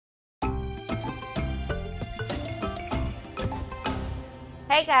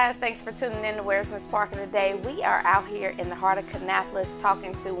Hey guys, thanks for tuning in to Where's Miss Parker today. We are out here in the heart of Kannapolis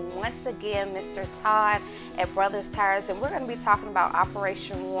talking to, once again, Mr. Todd at Brothers Tires, and we're going to be talking about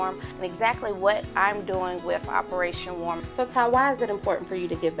Operation Warm and exactly what I'm doing with Operation Warm. So Todd, why is it important for you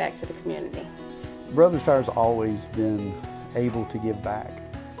to give back to the community? Brothers Tires has always been able to give back,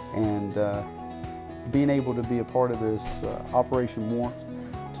 and being able to be a part of this Operation Warm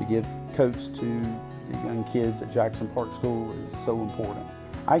to give coats to the young kids at Jackson Park School is so important.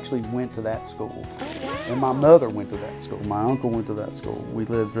 I actually went to that school, and my mother went to that school. My uncle went to that school. We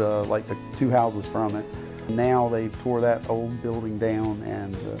lived like 2 houses from it. Now they've tore that old building down,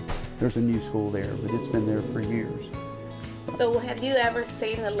 and there's a new school there, but it's been there for years. So have you ever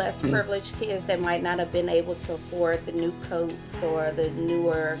seen the less privileged kids that might not have been able to afford the new coats or the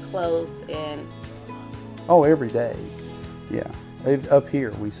newer clothes? And oh, every day, yeah. Up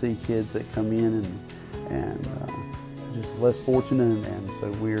here we see kids that come in and just less fortunate, and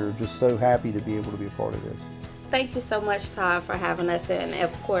so we're just so happy to be able to be a part of this. Thank you so much, Todd, for having us, and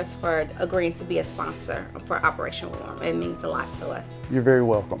of course for agreeing to be a sponsor for Operation Warm. It means a lot to us. You're very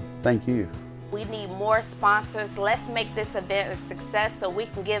welcome. Thank you. We need more sponsors. Let's make this event a success so we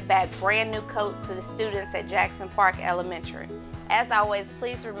can give back brand new coats to the students at Jackson Park Elementary. As always,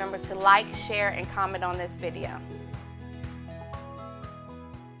 please remember to like, share, and comment on this video.